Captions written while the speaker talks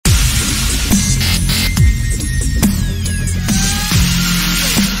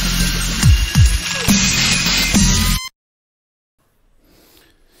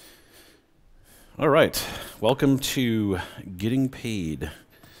All right, welcome to Getting Paid.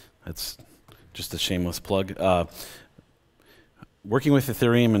 That's just a shameless plug. Working with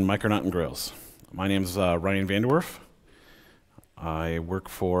Ethereum and Micronaut and Grails. My name is Ryan Vanderwerf. I work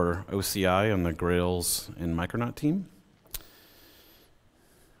for OCI on the Grails and Micronaut team.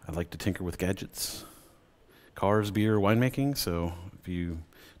 I like to tinker with gadgets, cars, beer, winemaking, so if you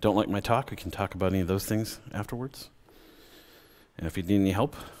don't like my talk, we can talk about any of those things afterwards. And if you need any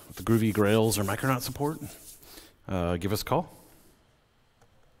help with the groovy Grails or Micronaut support, give us a call.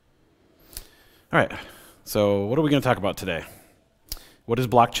 All right, so what are we going to talk about today? What is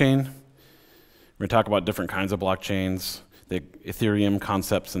blockchain? We're going to talk about different kinds of blockchains, the Ethereum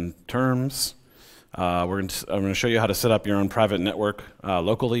concepts and terms. I'm going to show you how to set up your own private network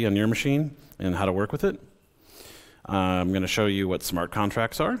locally on your machine and how to work with it. I'm going to show you what smart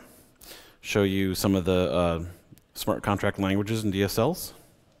contracts are, show you some of the smart contract languages and DSLs.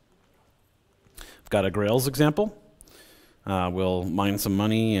 I've got a Grails example. We'll mine some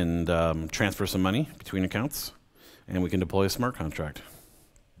money and transfer some money between accounts, and we can deploy a smart contract.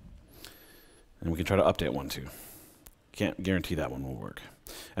 And we can try to update one too. Can't guarantee that one will work.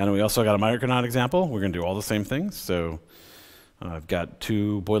 And we also got a Micronaut example. We're going to do all the same things. So I've got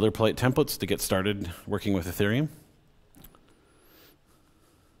 2 boilerplate templates to get started working with Ethereum.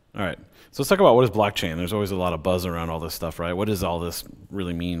 All right, so let's talk about what is blockchain. There's always a lot of buzz around all this stuff, right? What does all this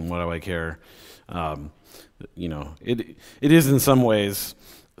really mean? What do I care? You know, it is in some ways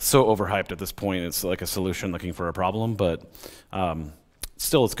so overhyped at this point. It's like a solution looking for a problem, but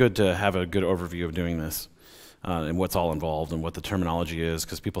still it's good to have a good overview of doing this and what's all involved and what the terminology is,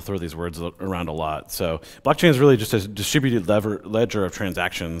 because people throw these words around a lot. So blockchain is really just a distributed ledger of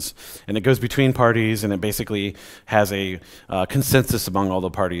transactions, and it goes between parties, and it basically has a consensus among all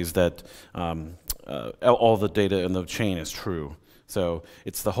the parties that all the data in the chain is true. So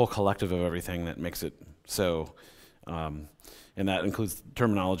it's the whole collective of everything that makes it so. And that includes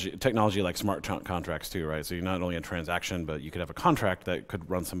technology like smart contracts too, right? So you're not only a transaction, but you could have a contract that could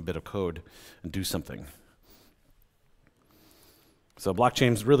run some bit of code and do something. So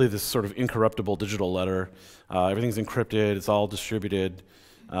blockchain is really this sort of incorruptible digital ledger. Everything's encrypted, it's all distributed,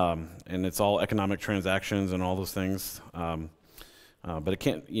 and it's all economic transactions and all those things. But it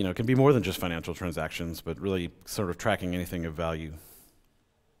can't, it can be more than just financial transactions, but really sort of tracking anything of value.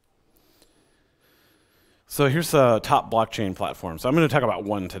 So here's the top blockchain platform. So I'm going to talk about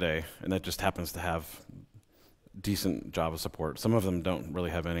one today, and that just happens to have decent Java support. Some of them don't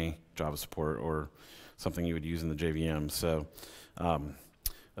really have any Java support or something you would use in the JVM. So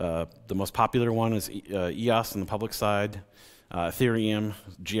the most popular one is EOS on the public side, Ethereum,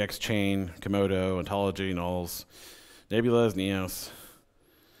 GX Chain, Komodo, Ontology, Nulls, Nebulas, Neos.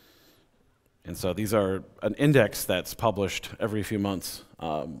 And so these are an index that's published every few months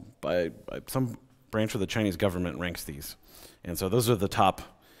by some branch of the Chinese government ranks these. And so those are the top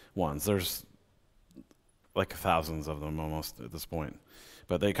ones. There's like thousands of them almost at this point.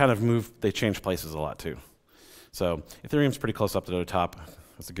 But they kind of they change places a lot too. So Ethereum's pretty close up to the top.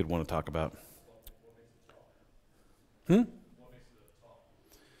 That's a good one to talk about.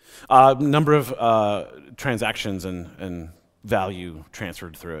 Number of transactions and value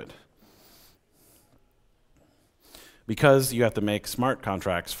transferred through it. Because you have to make smart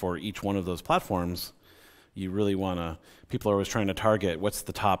contracts for each one of those platforms, you really want to, people are always trying to target what's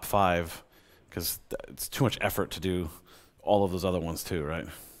the top 5, because it's too much effort to do all of those other ones too, right?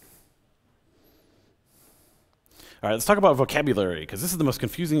 All right, let's talk about vocabulary, because this is the most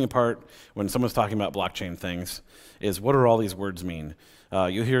confusing part when someone's talking about blockchain things, is what do all these words mean?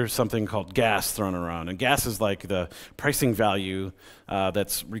 You'll hear something called gas thrown around, and gas is like the pricing value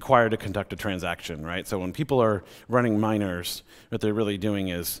that's required to conduct a transaction, right? So when people are running miners, what they're really doing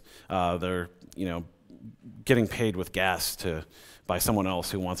is they're getting paid with gas by someone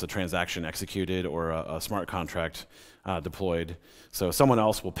else who wants a transaction executed or a smart contract deployed. So someone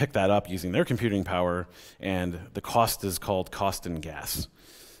else will pick that up using their computing power, and the cost is called cost in gas.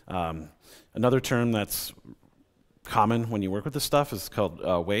 Another term that's common when you work with this stuff is called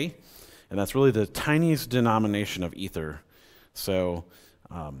Wei, and that's really the tiniest denomination of Ether. So,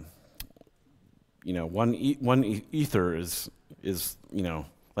 one Ether is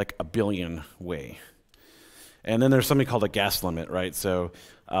like a billion Wei. And then there's something called a gas limit, right? So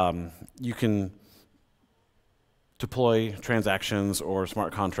you can deploy transactions or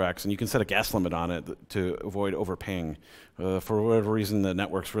smart contracts, and you can set a gas limit on it to avoid overpaying. For whatever reason, the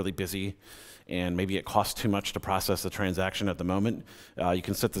network's really busy, and maybe it costs too much to process the transaction at the moment. You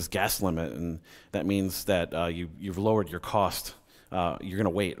can set this gas limit, and that means that you've lowered your cost. You're going to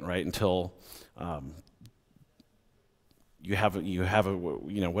wait, right, until you have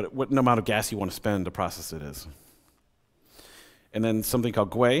what amount of gas you want to spend to process it is. And then something called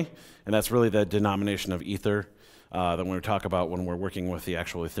GUE, and that's really the denomination of Ether that we talk about when we're working with the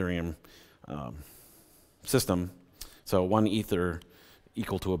actual Ethereum system. So 1 Ether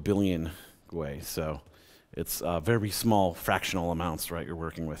equal to 1 billion GUE. So it's very small fractional amounts, right, you're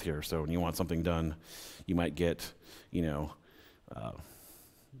working with here. So when you want something done, you might get,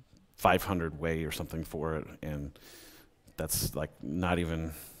 500 GUE or something for it, and that's like not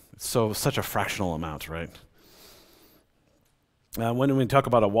even, such a fractional amount, right? When we talk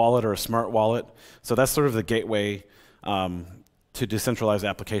about a wallet or a smart wallet, so that's sort of the gateway to decentralized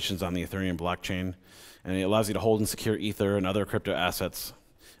applications on the Ethereum blockchain, and it allows you to hold and secure Ether and other crypto assets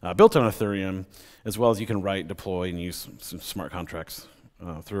built on Ethereum, as well as you can write, deploy, and use some smart contracts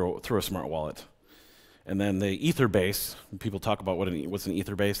through a smart wallet. And then the Ether base, when people talk about what's an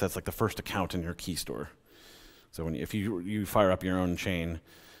Ether base, that's like the first account in your key store. So if you fire up your own chain,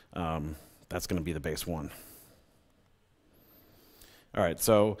 that's going to be the base one. All right,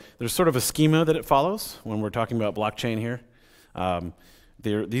 so there's sort of a schema that it follows when we're talking about blockchain here.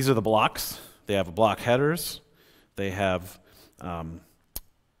 These are the blocks. They have block headers. They have a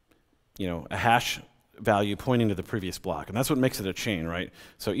hash value pointing to the previous block, and that's what makes it a chain, right?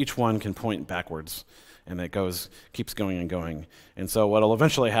 So each one can point backwards, and it keeps going and going. And so what'll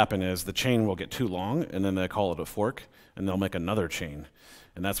eventually happen is the chain will get too long, and then they call it a fork, and they'll make another chain.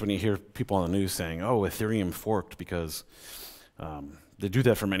 And that's when you hear people on the news saying, "Oh, Ethereum forked," because they do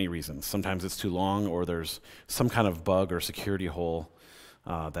that for many reasons. Sometimes it's too long, or there's some kind of bug or security hole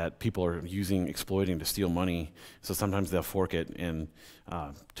that people are exploiting to steal money. So sometimes they'll fork it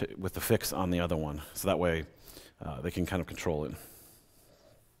with the fix on the other one. So that way they can kind of control it.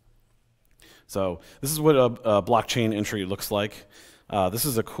 So this is what a blockchain entry looks like. This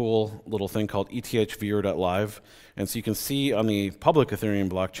is a cool little thing called ethviewer.live. And so you can see on the public Ethereum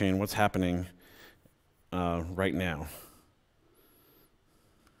blockchain what's happening right now.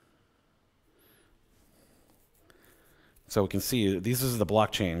 So we can see this is the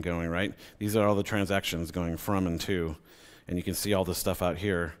blockchain going, right? These are all the transactions going from and to. And you can see all this stuff out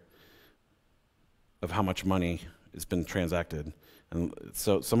here of how much money has been transacted. And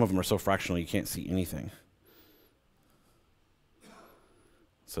so some of them are so fractional you can't see anything.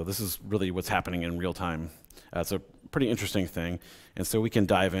 So this is really what's happening in real time. It's a pretty interesting thing. And so we can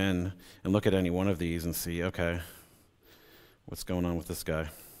dive in and look at any one of these and see, okay, what's going on with this guy?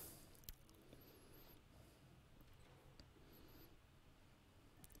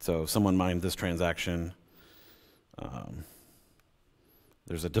 So someone mined this transaction.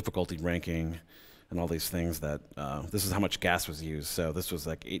 There's a difficulty ranking and all these things that, this is how much gas was used. So this was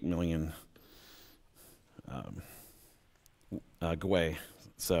like 8 million GUE.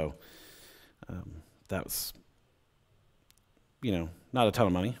 So that was, not a ton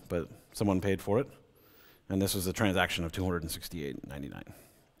of money, but someone paid for it. And this was a transaction of $268.99.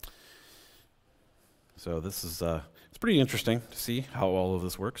 So this is, it's pretty interesting to see how all of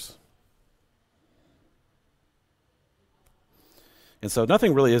this works. And so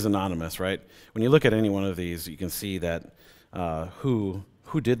nothing really is anonymous, right? When you look at any one of these, you can see that who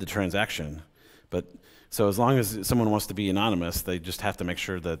did the transaction. But so as long as someone wants to be anonymous, they just have to make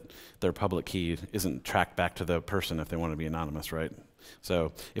sure that their public key isn't tracked back to the person if they want to be anonymous, right?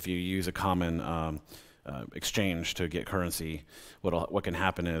 So if you use a common exchange to get currency, what can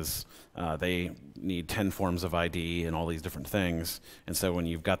happen is they need 10 forms of ID and all these different things. And so when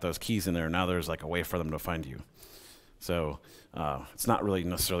you've got those keys in there, now there's like a way for them to find you. So it's not really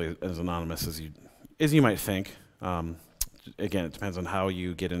necessarily as anonymous as you might think. Again, it depends on how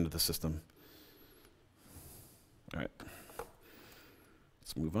you get into the system. All right,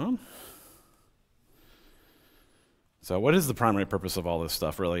 let's move on. So what is the primary purpose of all this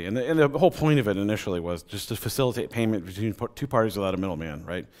stuff, really? And the whole point of it initially was just to facilitate payment between two parties without a middleman,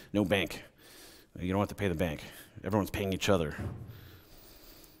 right? No bank. You don't have to pay the bank. Everyone's paying each other.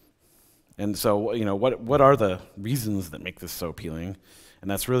 And so, what are the reasons that make this so appealing? And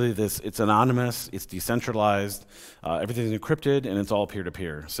that's really this: it's anonymous, it's decentralized, everything's encrypted, and it's all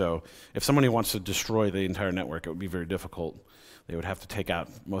peer-to-peer. So if somebody wants to destroy the entire network, it would be very difficult. They would have to take out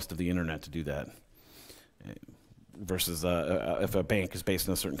most of the internet to do that. Versus if a bank is based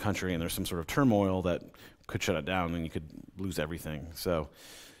in a certain country and there's some sort of turmoil that could shut it down, then you could lose everything. So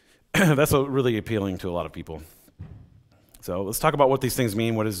that's really appealing to a lot of people. So let's talk about what these things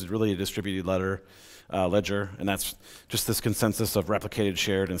mean. What is really a distributed ledger? And that's just this consensus of replicated,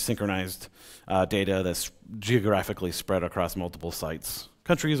 shared, and synchronized data that's geographically spread across multiple sites,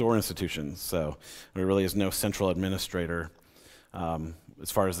 countries, or institutions. So there really is no central administrator.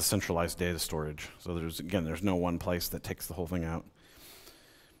 as far as the centralized data storage. So there's no one place that takes the whole thing out.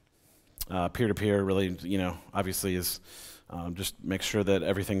 Peer-to-peer really, obviously is just make sure that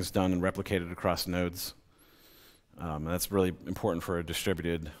everything's done and replicated across nodes. And that's really important for a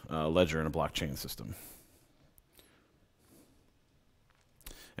distributed ledger in a blockchain system.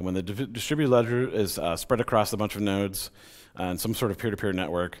 And when the distributed ledger is spread across a bunch of nodes and some sort of peer-to-peer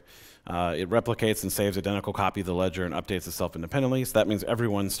network, it replicates and saves identical copy of the ledger and updates itself independently. So that means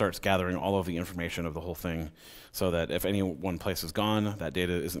everyone starts gathering all of the information of the whole thing so that if any one place is gone, that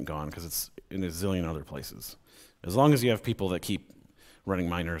data isn't gone because it's in a zillion other places. As long as you have people that keep running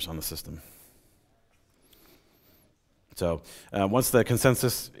miners on the system. So once the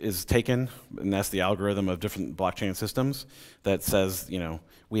consensus is taken, and that's the algorithm of different blockchain systems that says,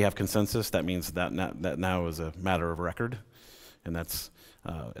 we have consensus, that means that now is a matter of record. And that's,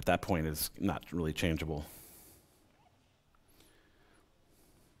 at that point, is not really changeable.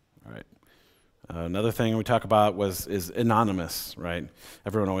 All right. Another thing we talk about is anonymous, right?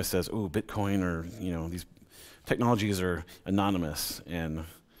 Everyone always says, "Oh, Bitcoin," or these technologies are anonymous, and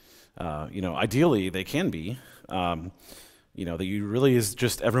ideally they can be. That you really is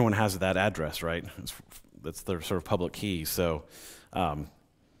just everyone has that address, right? That's their sort of public key. So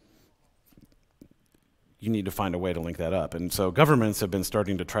you need to find a way to link that up. And so governments have been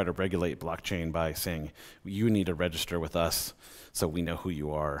starting to try to regulate blockchain by saying, you need to register with us so we know who you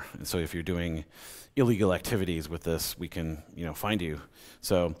are. And so if you're doing illegal activities with this, we can find you.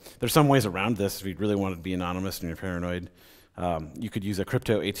 So there's some ways around this if you really want to be anonymous and you're paranoid. You could use a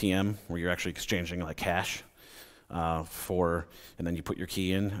crypto ATM where you're actually exchanging like cash and then you put your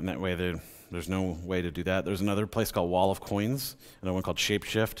key in, and that way there's no way to do that. There's another place called Wall of Coins, another one called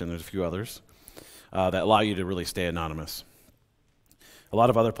Shapeshift, and there's a few others that allow you to really stay anonymous. A lot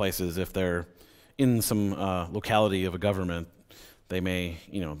of other places, if they're in some locality of a government, they may,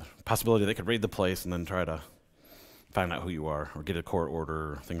 possibility they could raid the place and then try to find out who you are or get a court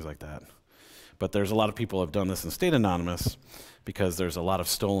order or things like that. But there's a lot of people who have done this and stayed anonymous because there's a lot of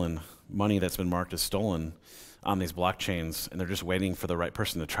stolen money that's been marked as stolen on these blockchains, and they're just waiting for the right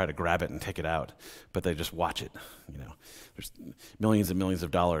person to try to grab it and take it out, but they just watch it. There's millions and millions of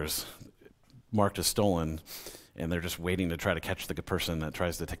dollars marked as stolen, and they're just waiting to try to catch the person that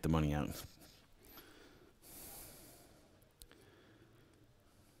tries to take the money out.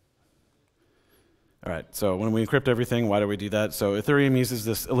 All right, so when we encrypt everything, why do we do that? So Ethereum uses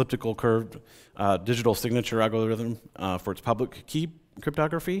this elliptical curved digital signature algorithm for its public key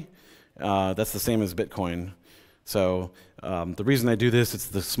cryptography. That's the same as Bitcoin. So the reason they do this, it's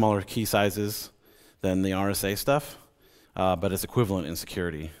the smaller key sizes than the RSA stuff, but it's equivalent in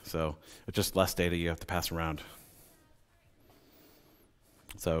security. So it's just less data you have to pass around.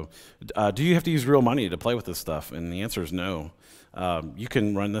 So do you have to use real money to play with this stuff? And the answer is no. You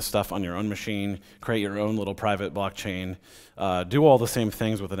can run this stuff on your own machine, create your own little private blockchain, do all the same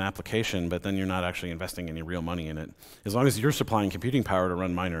things with an application, but then you're not actually investing any real money in it. As long as you're supplying computing power to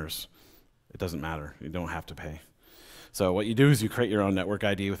run miners, it doesn't matter. You don't have to pay. So what you do is you create your own network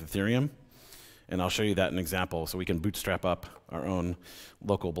ID with Ethereum, and I'll show you that in an example. So we can bootstrap up our own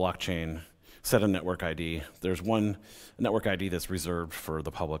local blockchain, set a network ID. There's one network ID that's reserved for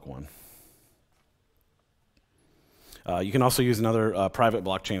the public one. You can also use another private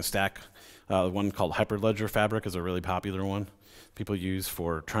blockchain stack. One called Hyperledger Fabric is a really popular one people use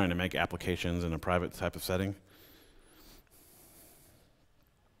for trying to make applications in a private type of setting.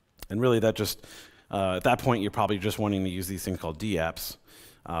 And really that just, at that point you're probably just wanting to use these things called dApps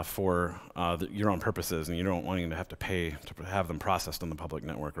for your own purposes, and you don't wanting to have to pay to have them processed on the public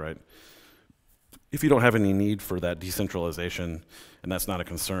network, right? If you don't have any need for that decentralization, and that's not a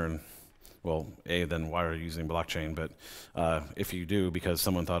concern, well, then why are you using blockchain? But if you do because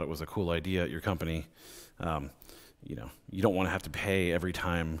someone thought it was a cool idea at your company, you don't want to have to pay every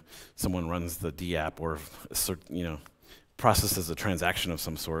time someone runs the dApp or processes a transaction of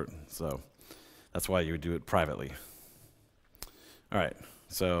some sort. So that's why you would do it privately. All right,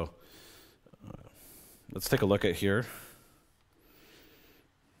 so let's take a look at here.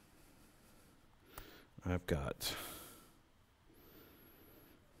 I've got,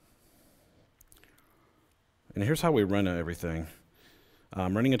 and here's how we run everything.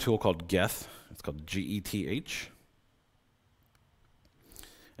 I'm running a tool called Geth. It's called Geth.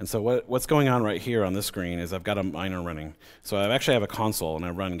 And so what's going on right here on this screen is I've got a miner running. So I actually have a console, and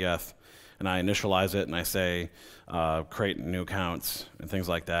I run Geth, and I initialize it, and I say create new accounts and things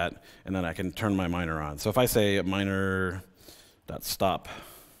like that, and then I can turn my miner on. So if I say miner.stop,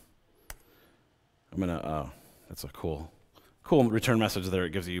 I'm gonna, that's a cool cool return message there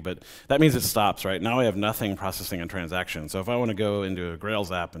it gives you, but that means it stops, right? Now I have nothing processing a transaction. So if I want to go into a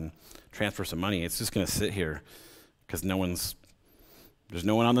Grails app and transfer some money, it's just going to sit here because there's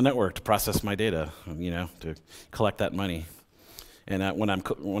no one on the network to process my data, to collect that money. And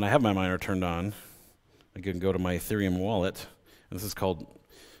when I have my miner turned on, I can go to my Ethereum wallet. And it's just called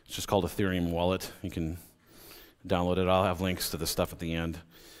Ethereum wallet. You can download it. I'll have links to the stuff at the end.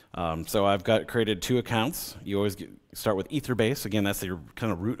 So I've created 2 accounts. You always start with Etherbase. Again, that's your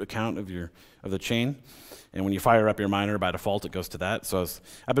kind of root account of the chain. And when you fire up your miner, by default, it goes to that. So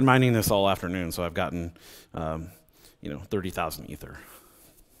I've been mining this all afternoon. So I've gotten 30,000 Ether.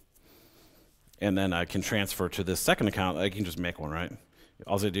 And then I can transfer to this second account. I can just make one, right?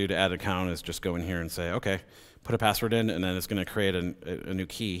 All I do to add an account is just go in here and say, okay, put a password in, and then it's going to create a new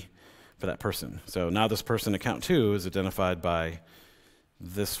key for that person. So now this person, account 2, is identified by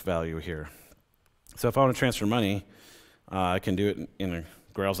this value here. So if I want to transfer money, I can do it in a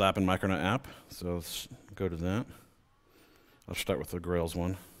Grails app and Micronaut app. So let's go to that. I'll start with the Grails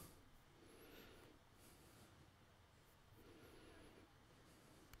one.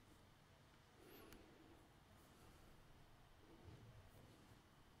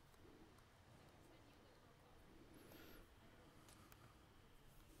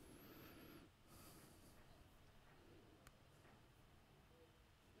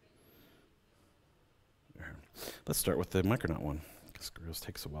 Let's start with the Micronaut one, because Grails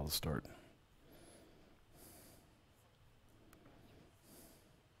takes a while to start.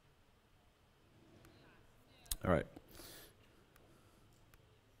 All right.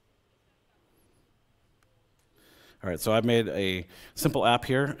 All right, so I've made a simple app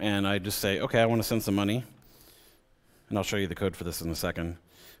here, and I just say, okay, I want to send some money. And I'll show you the code for this in a second.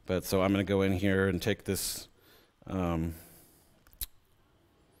 But so I'm going to go in here and take this, go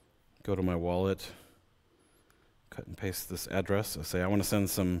to my wallet, cut and paste this address. I say I want to send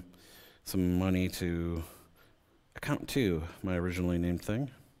some money to account 2, my originally named thing.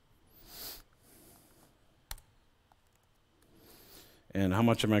 And how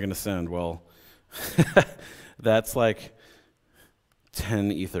much am I going to send? Well, that's like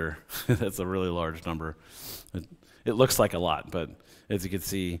 10 Ether. That's a really large number. It looks like a lot, but as you can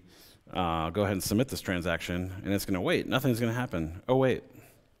see, I'll go ahead and submit this transaction, and it's going to wait. Nothing's going to happen. Oh, wait.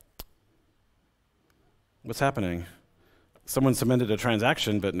 What's happening? Someone submitted a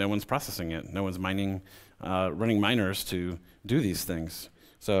transaction, but no one's processing it. No one's running miners to do these things.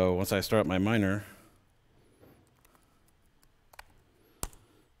 So once I start up my miner,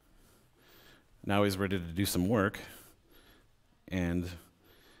 now he's ready to do some work, and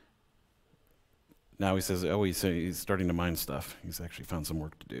now he says, oh, he's starting to mine stuff. He's actually found some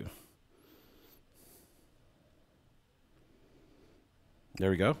work to do. There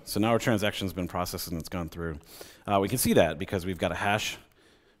we go. So now our transaction's been processed and it's gone through. We can see that because we've got a hash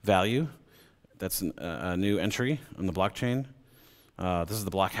value. That's a new entry on the blockchain. This is the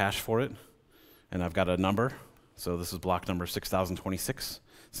block hash for it. And I've got a number. So this is block number 6026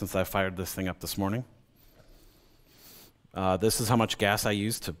 since I fired this thing up this morning. This is how much gas I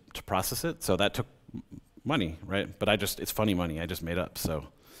used to process it. So that took money, right? But it's funny money I just made up. So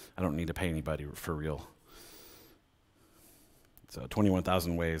I don't need to pay anybody for real. So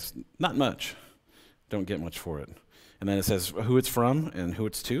 21,000 ways, not much. Don't get much for it. And then it says who it's from and who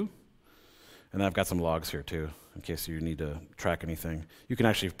it's to. And then I've got some logs here too, in case you need to track anything. You can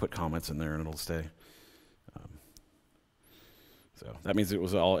actually put comments in there and it'll stay. So that means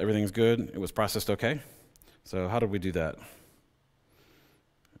everything's good. It was processed okay. So how did we do that?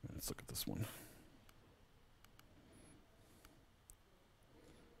 Let's look at this one.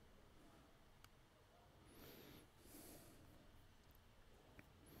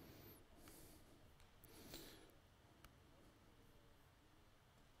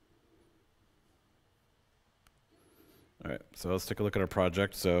 All right, so let's take a look at our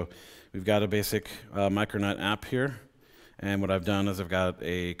project. So we've got a basic Micronaut app here. And what I've done is I've got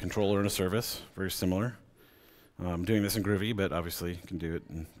a controller and a service, very similar. I'm doing this in Groovy, but obviously you can do it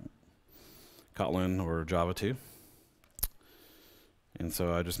in Kotlin or Java too. And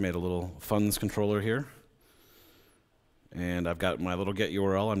so I just made a little funds controller here. And I've got my little get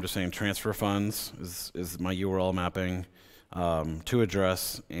URL. I'm just saying transfer funds is my URL mapping to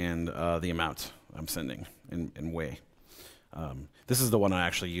address and the amount I'm sending in way. This is the one I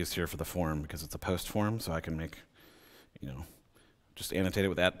actually used here for the form because it's a post form, so I can make, just annotate it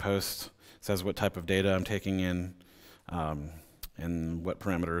with @post. It says what type of data I'm taking in and what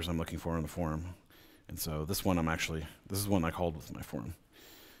parameters I'm looking for in the form. And so this is one I called with my form.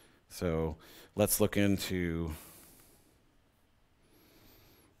 So let's look into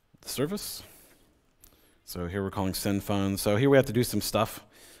the service. So here we're calling send funds. So here we have to do some stuff.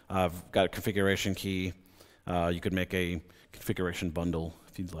 I've got a configuration key. You could make a configuration bundle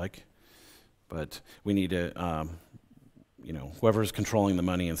if you'd like, but we need to, whoever's controlling the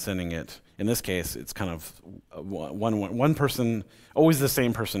money and sending it. In this case, it's kind of one person, always the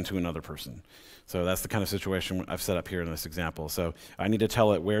same person to another person. So that's the kind of situation I've set up here in this example. So I need to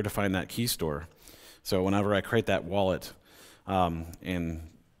tell it where to find that key store. So whenever I create that wallet and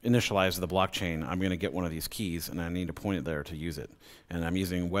initialize the blockchain, I'm going to get one of these keys, and I need to point it there to use it. And I'm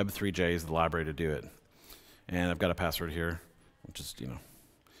using Web3j as the library to do it. And I've got a password here, which is,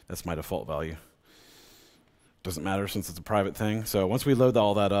 that's my default value. Doesn't matter since it's a private thing. So once we load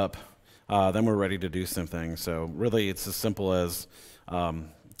all that up, then we're ready to do something. So really, it's as simple as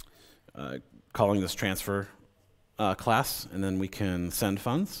calling this transfer class, and then we can send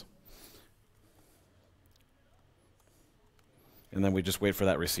funds. And then we just wait for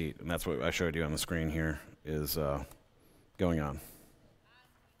that receipt, and that's what I showed you on the screen here is going on.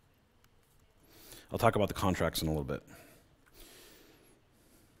 I'll talk about the contracts in a little bit.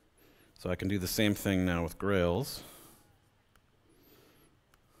 So I can do the same thing now with Grails.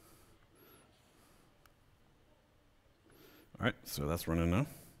 All right, so that's running now.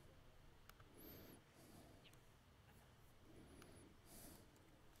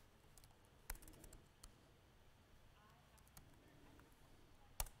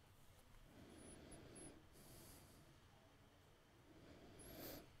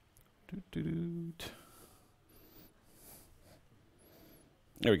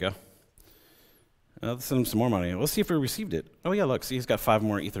 There we go. Let's send him some more money. Let's see if we received it. Oh yeah, look, see, he's got 5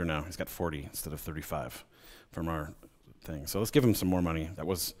 more Ether now. He's got 40 instead of 35 from our thing. So let's give him some more money. That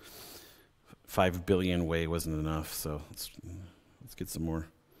was 5 billion way wasn't enough, so let's get some more.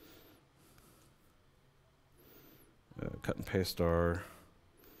 Cut and paste our,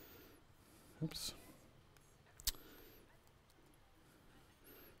 oops.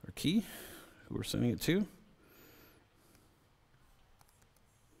 Our key, who we're sending it to.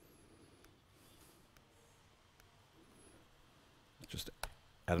 Just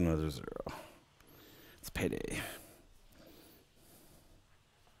add another 0. It's payday.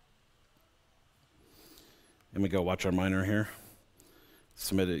 And we go watch our miner here.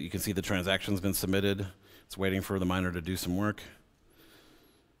 Submitted. You can see the transaction's been submitted. It's waiting for the miner to do some work.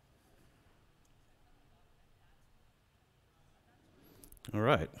 All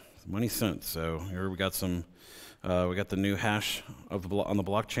right, money sent. So here we got some. We got the new hash of the on the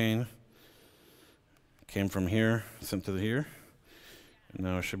blockchain. Came from here, sent to here. And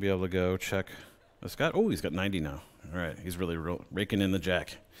now I should be able to go check this guy. Oh, he's got 90 now. All right, he's really raking in the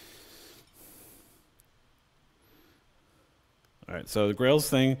jack. All right, so the Grails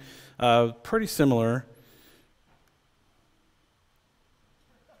thing, pretty similar.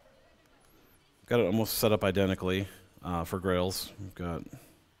 Got it almost set up identically for Grails. We've got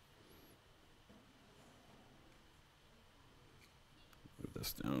move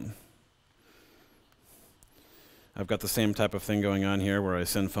this down. I've got the same type of thing going on here where I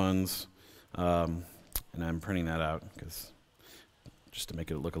send funds, and I'm printing that out just to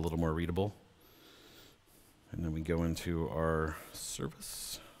make it look a little more readable. And then we go into our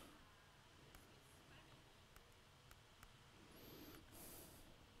service.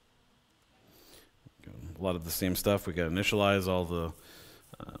 A lot of the same stuff. We got to initialize all the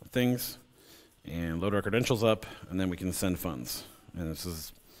things and load our credentials up, and then we can send funds. And this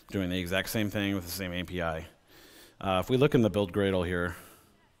is doing the exact same thing with the same API. If we look in the build Gradle here,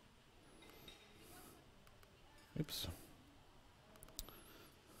 oops.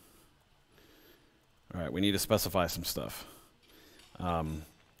 All right, we need to specify some stuff.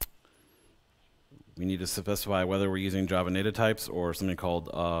 We need to specify whether we're using Java native types or something called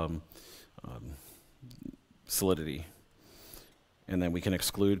Solidity. And then we can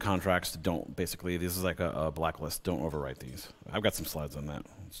exclude contracts that don't, basically, this is like a blacklist. Don't overwrite these. I've got some slides on that.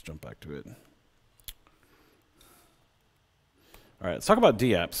 Let's jump back to it. All right, let's talk about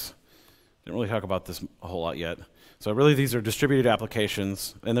DApps. Didn't really talk about this a whole lot yet. So really, these are distributed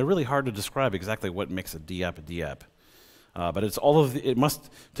applications, and they're really hard to describe exactly what makes a DApp a DApp. But it's all of the, it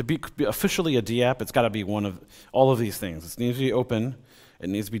must, to be officially a DApp, it's got to be one of all of these things. It needs to be open, it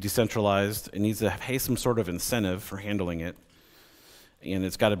needs to be decentralized, it needs to pay some sort of incentive for handling it, and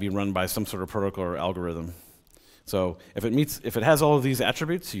it's got to be run by some sort of protocol or algorithm. So if it has all of these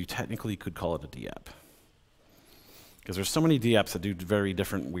attributes, you technically could call it a DApp. Because there's so many DApps that do very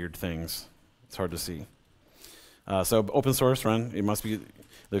different weird things. It's hard to see. So open source run, it must be,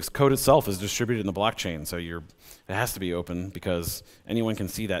 the code itself is distributed in the blockchain, so it has to be open because anyone can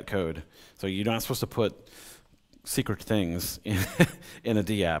see that code. So you're not supposed to put secret things in a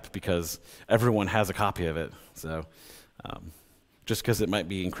DApp because everyone has a copy of it. So just because it might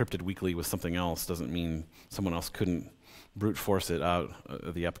be encrypted weakly with something else doesn't mean someone else couldn't brute force it out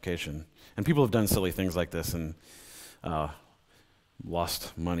of the application. And people have done silly things like this and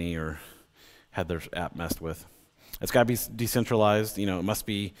lost money or had their app messed with. It's got to be decentralized. You know, it must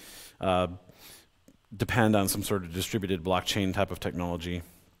be depend on some sort of distributed blockchain type of technology.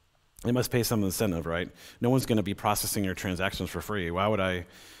 It must pay some incentive, right? No one's going to be processing your transactions for free. Why would I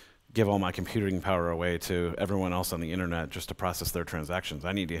give all my computing power away to everyone else on the internet just to process their transactions?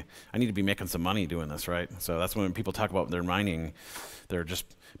 I need to be making some money doing this, right? So that's when people talk about their mining, they're just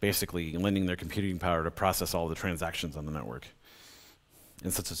basically lending their computing power to process all the transactions on the network in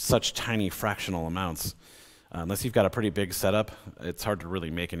such tiny fractional amounts. Unless you've got a pretty big setup, it's hard to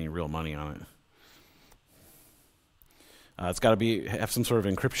really make any real money on it. It's got to have some sort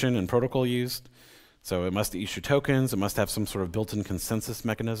of encryption and protocol used. So it must issue tokens. It must have some sort of built-in consensus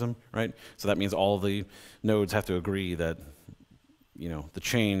mechanism, right? So that means all the nodes have to agree that, you know, the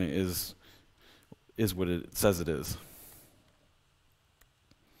chain is what it says it is.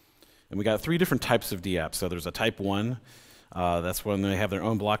 And we got 3 different types of DApps. So there's a type 1. That's when they have their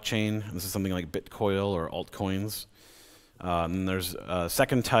own blockchain. This is something like Bitcoin or altcoins. And there's a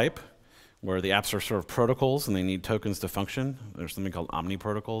second type, where the apps are sort of protocols and they need tokens to function. There's something called Omni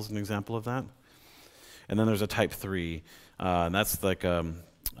protocols, an example of that. And then there's a type 3, and that's like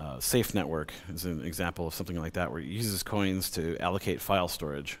Safe Network is an example of something like that, where it uses coins to allocate file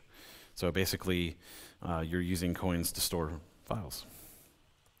storage. So basically, you're using coins to store files.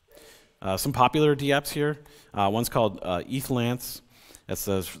 Some popular DApps here. One's called ETHLance. It's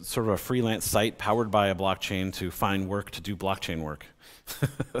sort of a freelance site powered by a blockchain to find work to do blockchain work.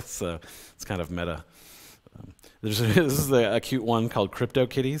 So it's kind of meta. This is a cute one called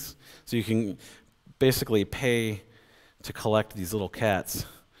CryptoKitties. So you can basically pay to collect these little cats,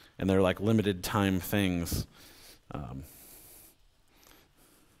 and they're like limited time things.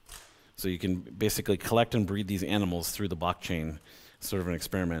 So you can basically collect and breed these animals through the blockchain, sort of an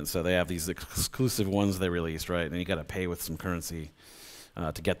experiment. So they have these exclusive ones they released, right? And you got to pay with some currency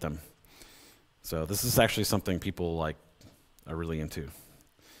to get them. So this is actually something people are really into.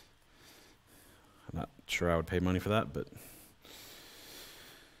 I'm not sure I would pay money for that, but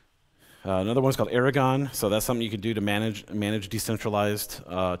another one's called Aragon. So that's something you can do to manage decentralized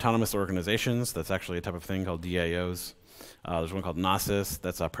autonomous organizations. That's actually a type of thing called DAOs. There's one called Gnosis.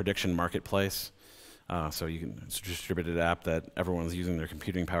 That's a prediction marketplace. So it's a distributed app that everyone's using their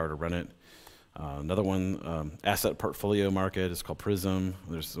computing power to run it. Another one, asset portfolio market, is called Prism.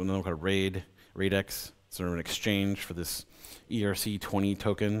 There's another one called Radex. It's sort of an exchange for this ERC20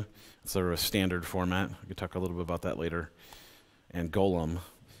 token. It's sort of a standard format. We could talk a little bit about that later. And Golem,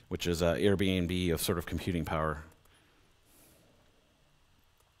 which is Airbnb of sort of computing power.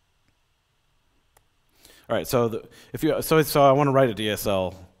 All right, so so I want to write a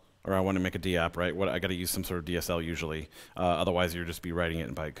DSL, or I want to make a DApp, right? I got to use some sort of DSL usually. Otherwise, you'll just be writing it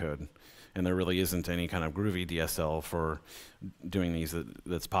in bytecode. And there really isn't any kind of groovy DSL for doing these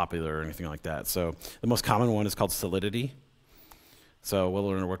that's popular or anything like that. So the most common one is called Solidity. So we'll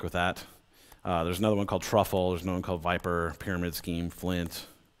learn to work with that. There's another one called Truffle. There's another one called Viper, Pyramid Scheme, Flint,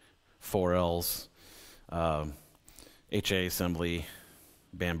 4Ls, HA Assembly,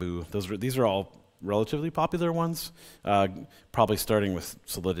 Bamboo. These are all relatively popular ones. Probably starting with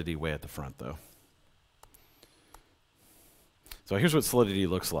Solidity way at the front, though. So here's what Solidity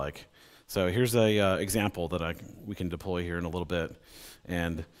looks like. So here's a example that we can deploy here in a little bit.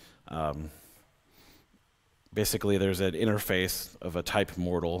 And basically there's an interface of a type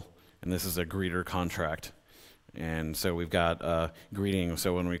mortal, and this is a greeter contract. And so we've got greeting.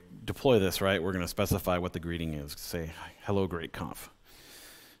 So when we deploy this, right, we're going to specify what the greeting is. Say, hello, great conf.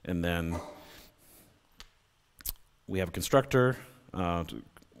 And then we have a constructor to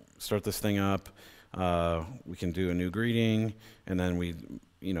start this thing up. We can do a new greeting, and then we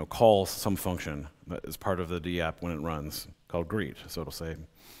call some function that is part of the DApp when it runs, called greet. So it'll say,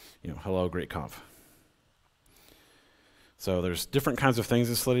 hello, great conf. So there's different kinds of things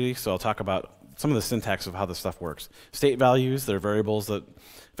in Solidity, so I'll talk about some of the syntax of how this stuff works. State values, they're variables that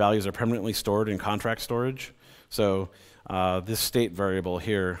values are permanently stored in contract storage. So this state variable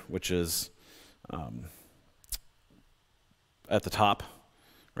here, which is at the top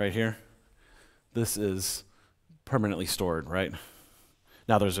right here, this is permanently stored, right?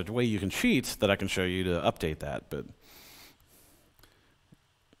 Now there's a way you can cheat that I can show you to update that, but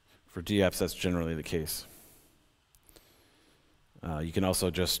for DApps that's generally the case. You can also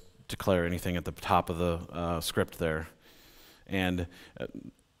just declare anything at the top of the script there. And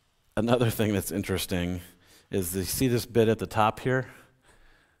another thing that's interesting is you see this bit at the top here?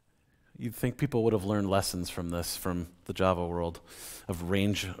 You'd think people would have learned lessons from this, from the Java world of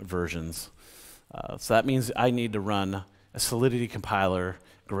range versions. So that means I need to run a Solidity compiler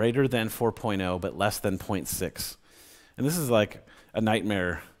greater than 4.0 but less than 0.6. And this is like a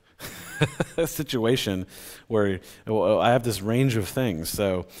nightmare situation where I have this range of things.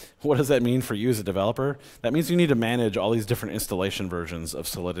 So what does that mean for you as a developer? That means you need to manage all these different installation versions of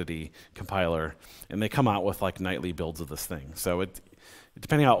Solidity compiler, and they come out with like nightly builds of this thing. So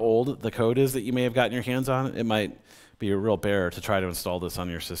depending how old the code is that you may have gotten your hands on, it might be a real bear to try to install this on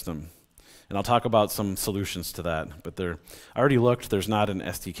your system. And I'll talk about some solutions to that. But I already looked, there's not an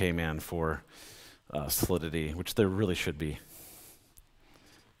SDK man for Solidity, which there really should be.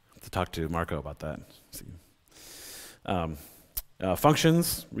 To talk to Marco about that.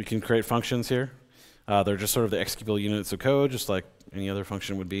 Functions, we can create functions here. They're just sort of the executable units of code, just like any other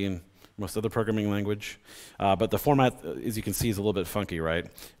function would be in most other programming language. But the format, as you can see, is a little bit funky, right?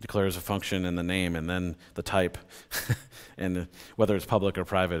 It declares a function and the name and then the type. And whether it's public or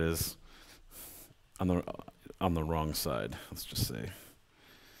private is on the wrong side, let's just say.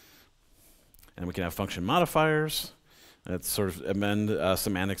 And we can have function modifiers that sort of amend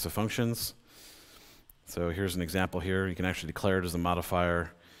semantics of functions. So here's an example here. You can actually declare it as a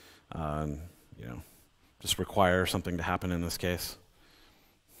modifier, just require something to happen in this case.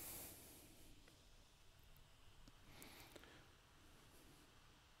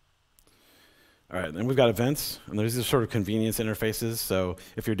 All right, then we've got events, and these are sort of convenience interfaces. So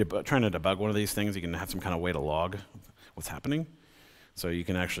if you're trying to debug one of these things, you can have some kind of way to log what's happening. So you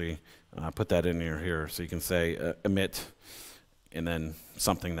can actually put that in here. So you can say emit, and then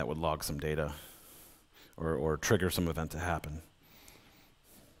something that would log some data, or trigger some event to happen.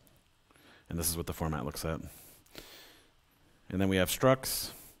 And this is what the format looks at. And then we have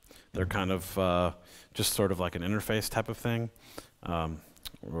structs. They're kind of just sort of like an interface type of thing,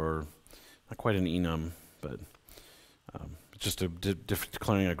 or not quite an enum, but just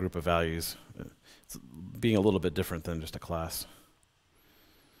declaring a group of values. It's being a little bit different than just a class.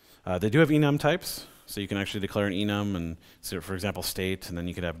 They do have enum types, so you can actually declare an enum and, so for example, state, and then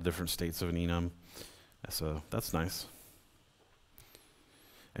you could have different states of an enum. So that's nice.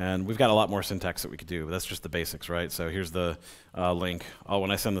 And we've got a lot more syntax that we could do, but that's just the basics, right? So here's the link.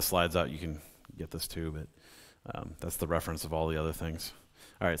 When I send the slides out, you can get this too, but that's the reference of all the other things.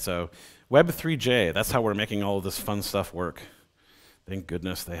 All right, so Web3j, that's how we're making all of this fun stuff work. Thank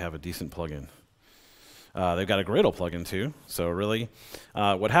goodness they have a decent plugin. They've got a Gradle plugin too. So really,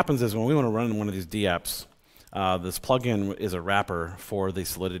 what happens is when we want to run one of these dApps, this plugin is a wrapper for the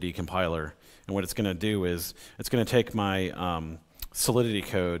Solidity compiler. And what it's going to do is it's going to take my Solidity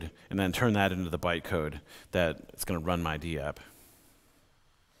code and then turn that into the bytecode that it's going to run my dApp.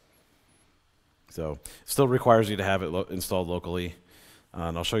 So it still requires you to have it installed locally.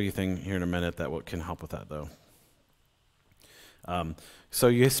 And I'll show you a thing here in a minute that can help with that, though. So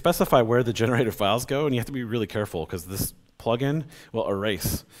you specify where the generated files go, and you have to be really careful because this plugin will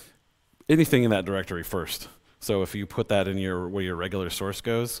erase anything in that directory first. So if you put that in where your regular source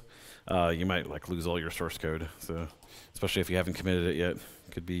goes, you might lose all your source code. So especially if you haven't committed it yet,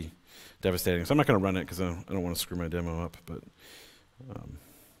 it could be devastating. So I'm not going to run it because I don't want to screw my demo up, but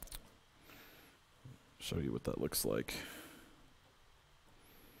show you what that looks like.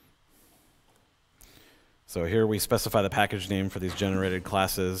 So here we specify the package name for these generated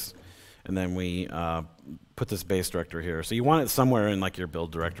classes, and then we put this base directory here. So you want it somewhere in your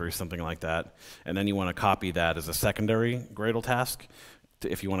build directory, something like that, and then you want to copy that as a secondary Gradle task.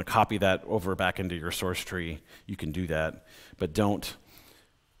 If you want to copy that over back into your source tree, you can do that, but don't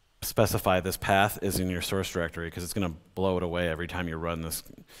specify this path is in your source directory because it's going to blow it away every time you run this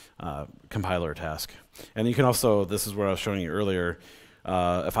compiler task. And you can also, this is what I was showing you earlier,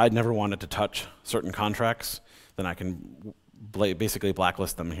 if I'd never wanted to touch certain contracts, then I can basically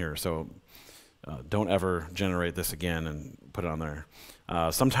blacklist them here. So don't ever generate this again and put it on there.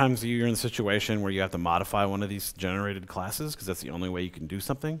 Sometimes you're in a situation where you have to modify one of these generated classes because that's the only way you can do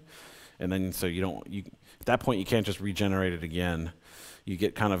something. And then so at that point you can't just regenerate it again. You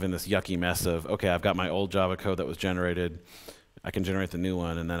get kind of in this yucky mess of, okay, I've got my old Java code that was generated. I can generate the new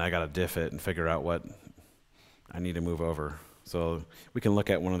one, and then I got to diff it and figure out what I need to move over. So we can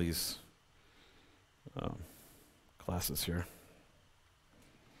look at one of these classes here.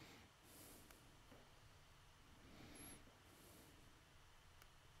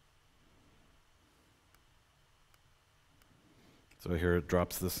 So here it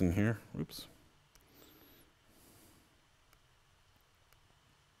drops this in here. Oops.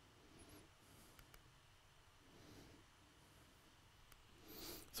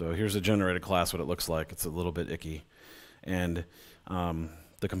 So here's a generated class, what it looks like. It's a little bit icky. And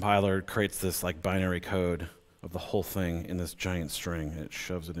the compiler creates this like binary code of the whole thing in this giant string, and it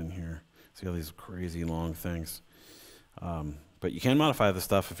shoves it in here. See all these crazy long things. But you can modify the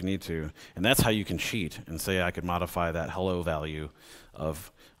stuff if you need to, and that's how you can cheat and say I could modify that hello value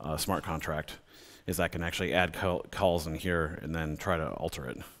of smart contract, is I can actually add calls in here and then try to alter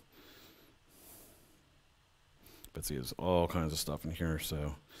it. But see, there's all kinds of stuff in here,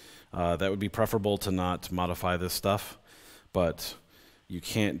 so that would be preferable to not modify this stuff, but you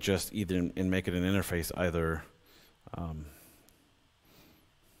can't just either make it an interface either,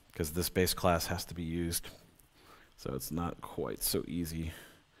 because this base class has to be used. So it's not quite so easy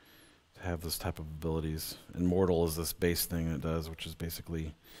to have this type of abilities. And Mortal is this base thing it does, which is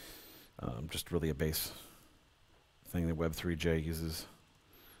basically just really a base thing that Web3j uses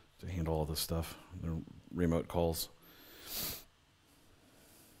to handle all this stuff, the remote calls.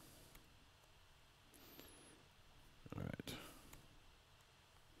 All right.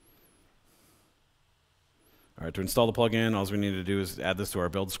 All right, to install the plugin, all we need to do is add this to our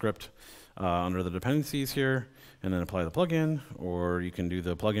build script under the dependencies here, and then apply the plugin, or you can do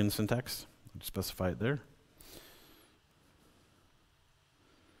the plugin syntax, specify it there.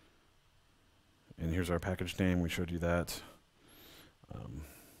 And here's our package name, we showed you that.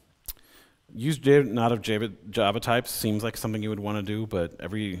 Use not of Java types seems like something you would want to do, but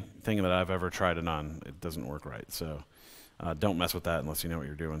everything that I've ever tried it on, it doesn't work right. So don't mess with that unless you know what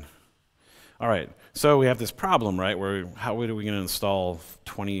you're doing. All right, so we have this problem, right, where how are we going to install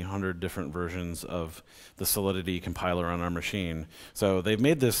 2,000 different versions of the Solidity compiler on our machine? So they've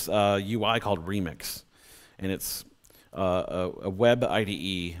made this UI called Remix, and it's a web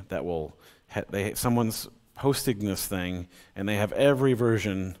IDE that will, someone's hosting this thing, and they have every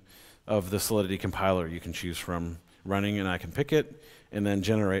version of the Solidity compiler you can choose from running, and I can pick it and then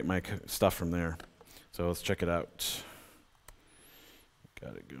generate my stuff from there. So let's check it out.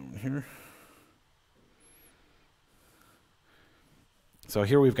 Got it going here. So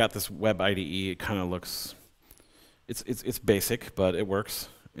here we've got this web IDE. It kind of looks, it's basic, but it works,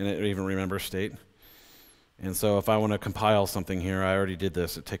 and it even remembers state. And so if I want to compile something here, I already did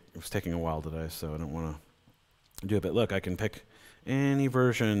this. It was taking a while today, so I don't want to do it. But look, I can pick any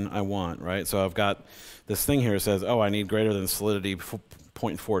version I want, right? So I've got this thing here that says, oh, I need greater than Solidity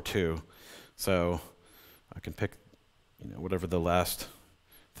 0.42. So I can pick, whatever the last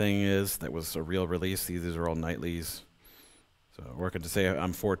thing is that was a real release. These are all nightlies. So we're going to say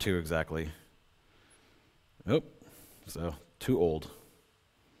I'm 4.2 exactly. Oh, so too old.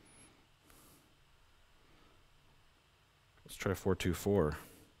 Let's try 4.24.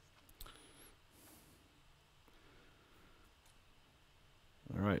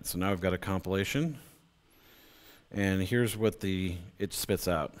 All right, so now I've got a compilation, and here's what it spits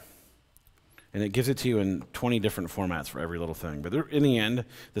out. And it gives it to you in 20 different formats for every little thing. But in the end,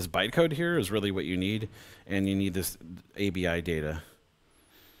 this bytecode here is really what you need, and you need this ABI data.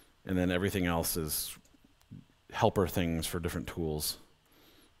 And then everything else is helper things for different tools.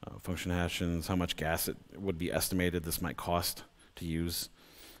 Function hashes, how much gas it would be estimated this might cost to use.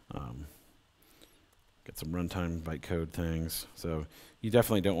 Get some runtime bytecode things. So you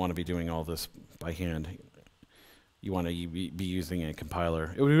definitely don't want to be doing all this by hand. You want to be using a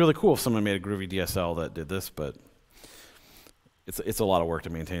compiler. It would be really cool if someone made a groovy DSL that did this, but it's a lot of work to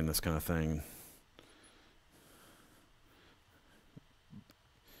maintain this kind of thing.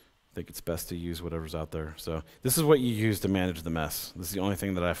 I think it's best to use whatever's out there. So this is what you use to manage the mess. This is the only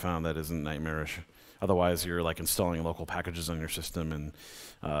thing that I found that isn't nightmarish. Otherwise, you're like installing local packages on your system and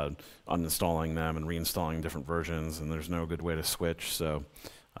uninstalling them and reinstalling different versions, and there's no good way to switch. So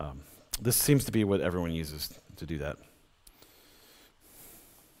this seems to be what everyone uses to do that.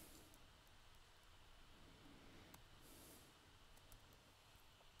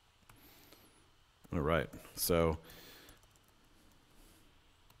 All right, so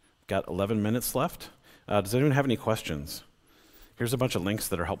got 11 minutes left. Does anyone have any questions? Here's a bunch of links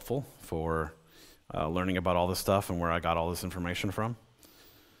that are helpful for learning about all this stuff and where I got all this information from.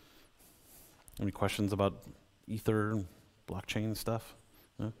 Any questions about Ether, blockchain stuff?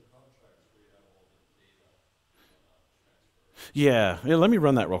 No? Yeah, let me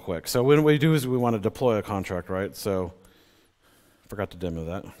run that real quick. So what we do is we want to deploy a contract, right? So forgot to demo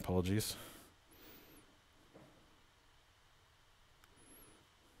that, apologies.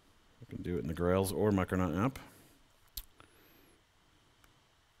 You can do it in the Grails or Micronaut app.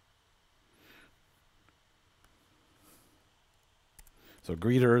 So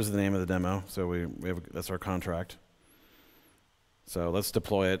Greeter is the name of the demo, so that's our contract. So let's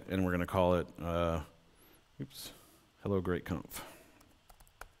deploy it, and we're going to call it, hello great conf.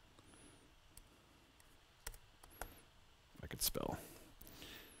 should spell.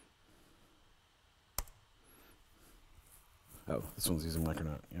 Oh, this one's using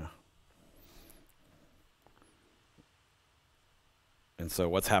Micronaut, yeah. And so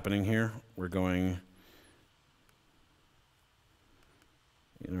what's happening here? We're going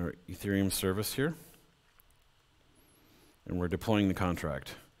in our Ethereum service here, and we're deploying the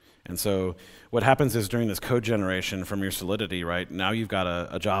contract. And so what happens is during this code generation from your Solidity, right, now you've got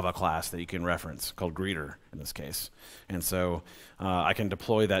a Java class that you can reference called greeter in this case. And so I can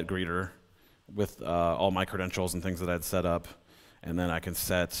deploy that greeter with all my credentials and things that I'd set up. And then I can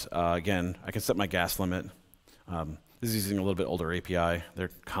set, again, I can set my gas limit. This is using a little bit older API.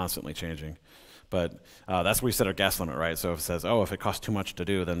 They're constantly changing. But that's where we set our gas limit, right? So if it says, oh, if it costs too much to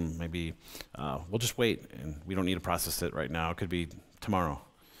do, then maybe we'll just wait, and we don't need to process it right now. It could be tomorrow.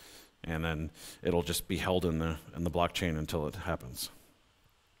 And then it'll just be held in the blockchain until it happens.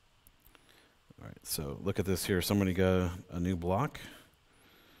 All right, so look at this here. Somebody got a new block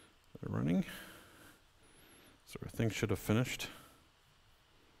they're running. So our thing should have finished.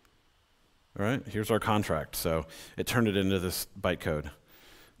 All right, here's our contract. So it turned it into this bytecode.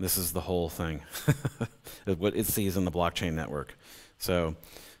 This is the whole thing, what it sees in the blockchain network. So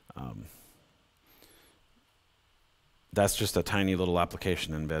that's just a tiny little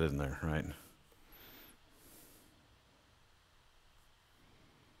application embedded in there, right?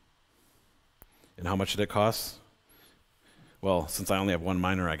 And how much did it cost? Well, since I only have one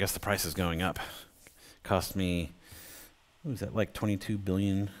miner, I guess the price is going up. Cost me, what was that, like 22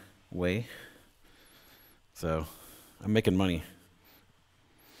 billion Wei? So I'm making money.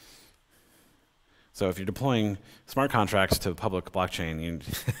 So if you're deploying smart contracts to the public blockchain,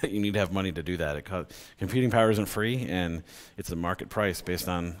 you need to have money to do that. Computing power isn't free, and it's a market price based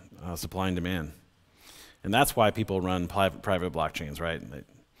on supply and demand. And that's why people run private blockchains, right?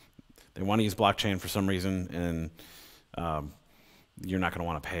 They want to use blockchain for some reason, and you're not going to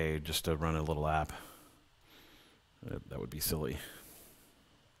want to pay just to run a little app. That would be silly.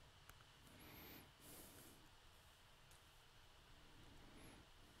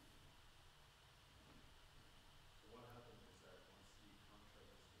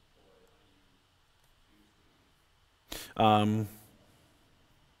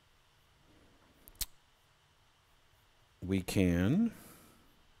 We can.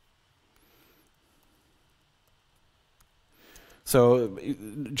 So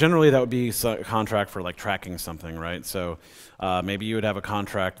generally that would be a contract for like tracking something, right? So maybe you would have a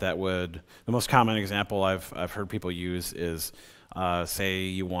contract that would, the most common example I've heard people use is say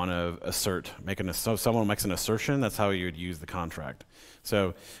you want to assert, so someone makes an assertion, that's how you would use the contract.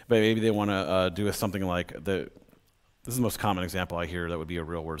 So but maybe they want to do something like this is the most common example I hear that would be a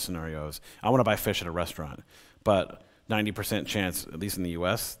real world scenario is I want to buy fish at a restaurant, but 90% chance, at least in the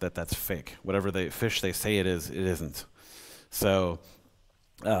US, that that's fake. Whatever fish they say it is, it isn't. So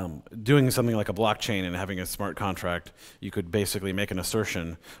doing something like a blockchain and having a smart contract, you could basically make an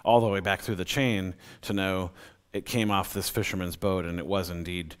assertion all the way back through the chain to know it came off this fisherman's boat and it was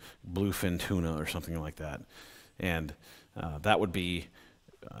indeed bluefin tuna or something like that. And that would be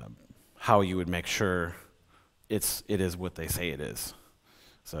how you would make sure it is what they say it is.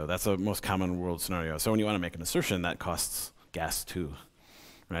 So that's the most common world scenario. So when you want to make an assertion, that costs gas too,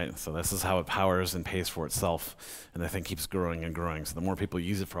 right? So this is how it powers and pays for itself, and the thing keeps growing and growing. So the more people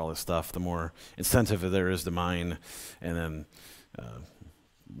use it for all this stuff, the more incentive there is to mine, and then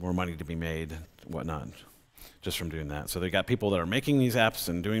more money to be made, whatnot, just from doing that. So they got people that are making these apps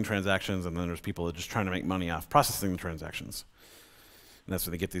and doing transactions, and then there's people that are just trying to make money off processing the transactions. And that's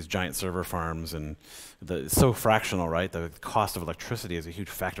where they get these giant server farms, and it's so fractional, right? The cost of electricity is a huge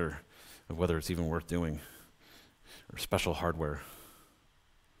factor of whether it's even worth doing, or special hardware.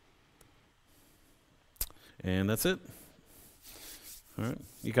 And that's it. All right,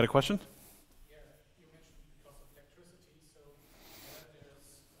 you got a question? Yeah, you mentioned the cost of electricity, so there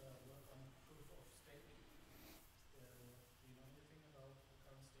is work on proof of stake. Do you know anything about the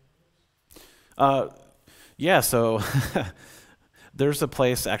current state of it? Yeah, so there's a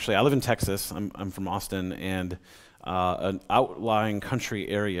place, actually, I live in Texas, I'm from Austin, and an outlying country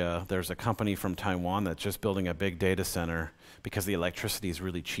area, there's a company from Taiwan that's just building a big data center because the electricity is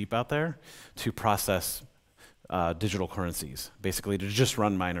really cheap out there to process digital currencies, basically to just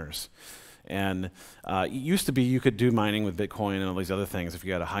run miners. And it used to be you could do mining with Bitcoin and all these other things if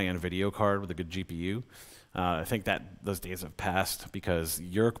you had a high-end video card with a good GPU. I think that those days have passed because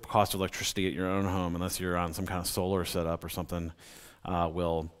your cost of electricity at your own home, unless you're on some kind of solar setup or something,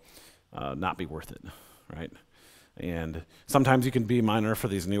 will not be worth it, right? And sometimes you can be a miner for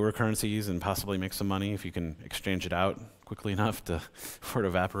these newer currencies and possibly make some money if you can exchange it out quickly enough before it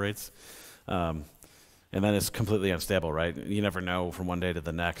evaporates. And then it's completely unstable, right? You never know from one day to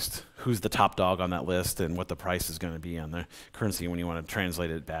the next who's the top dog on that list and what the price is going to be on the currency when you want to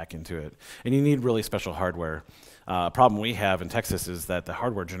translate it back into it. And you need really special hardware. A problem we have in Texas is that the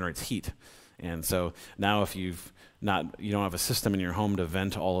hardware generates heat. And so now if you don't have a system in your home to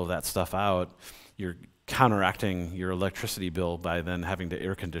vent all of that stuff out, you're counteracting your electricity bill by then having to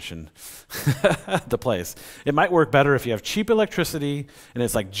air condition the place. It might work better if you have cheap electricity and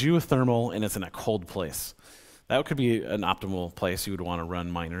it's like geothermal and it's in a cold place. That could be an optimal place you would want to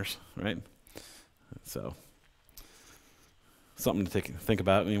run miners, right? So, something to think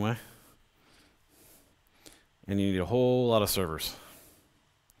about anyway. And you need a whole lot of servers.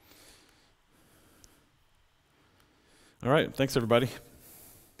 All right, thanks everybody.